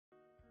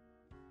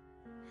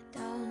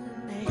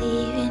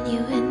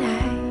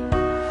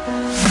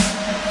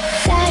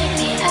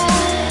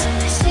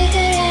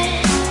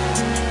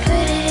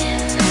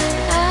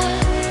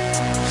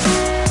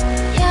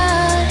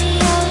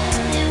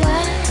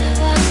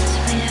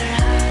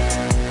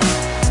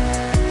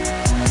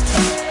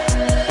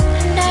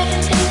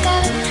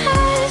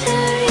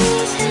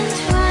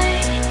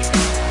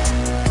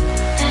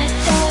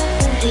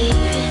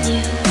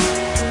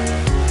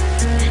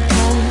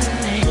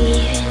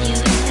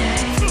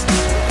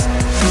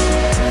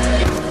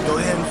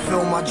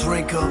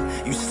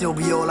still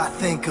be all I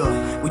think of.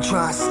 We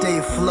try and stay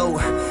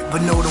afloat,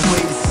 but know the way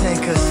to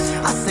sink us.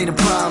 I say the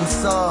problem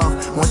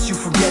solved once you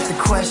forget the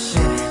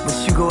question, but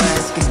you go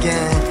ask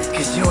again,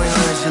 cause you ain't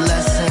learned your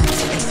lesson.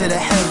 Into the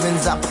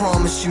heavens, I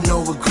promise you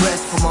no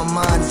regrets, but my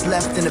mind is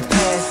left in the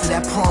past, so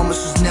that promise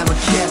was never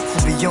kept. To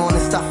be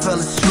honest, I fell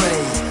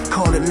astray,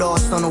 called it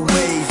lost on the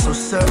way. So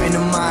certain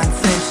of my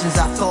intentions,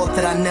 I thought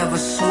that I never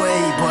sway,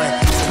 but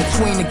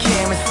between the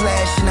cameras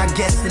flashing, I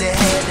guess that it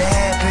had to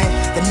happen.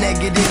 The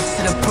negatives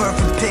to the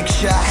perfect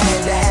picture, I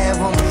had to have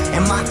them,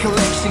 and my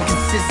collection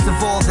consists of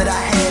all that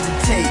I had to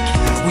take.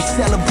 We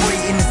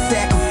celebrating the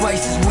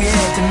sacrifices we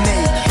had to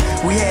make.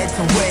 We had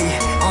to wait,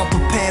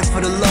 unprepared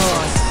for the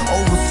loss,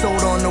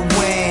 oversold on the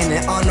win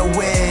and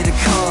unaware of the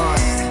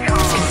cost.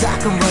 Cause I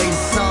can write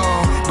a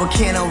song, but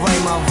can I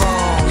right my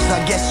wrongs?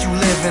 I guess you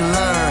live and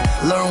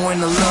learn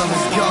when the love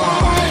is gone.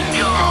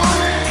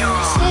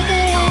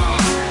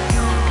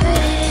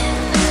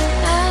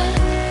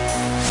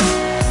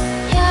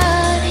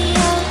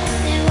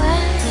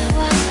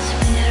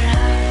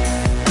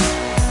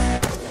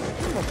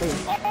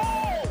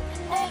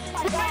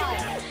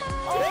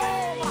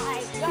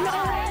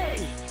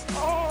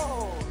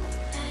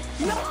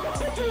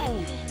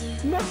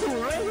 No,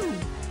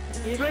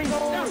 Ray! Ray, no,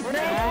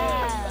 Ray!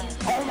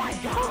 Oh my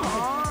God!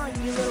 Oh,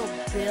 you little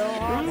Bill!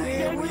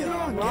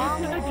 Wrong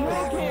with the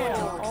trail cam!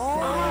 Oh,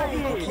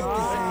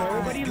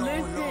 nobody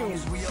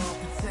listens!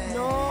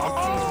 No! Oh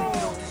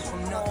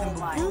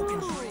my God!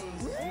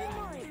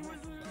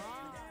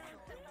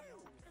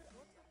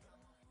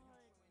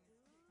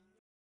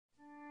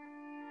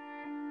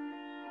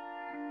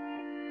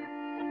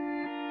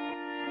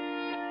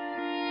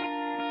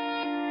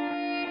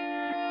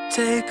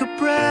 Take a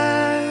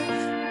breath,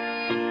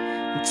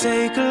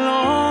 take a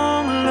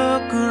long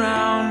look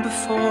around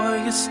before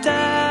you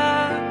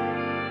step,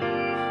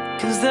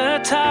 cause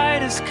the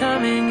tide is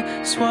coming,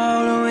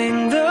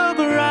 swallowing the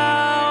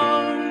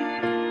ground.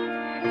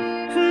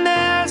 And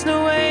there's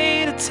no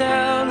way to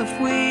tell if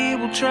we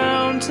will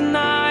drown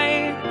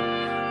tonight,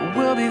 or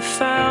we'll be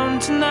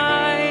found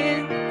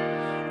tonight,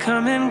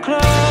 coming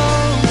close.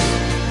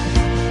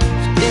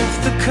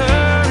 If the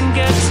current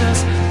gets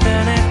us,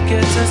 then it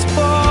gets us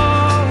both.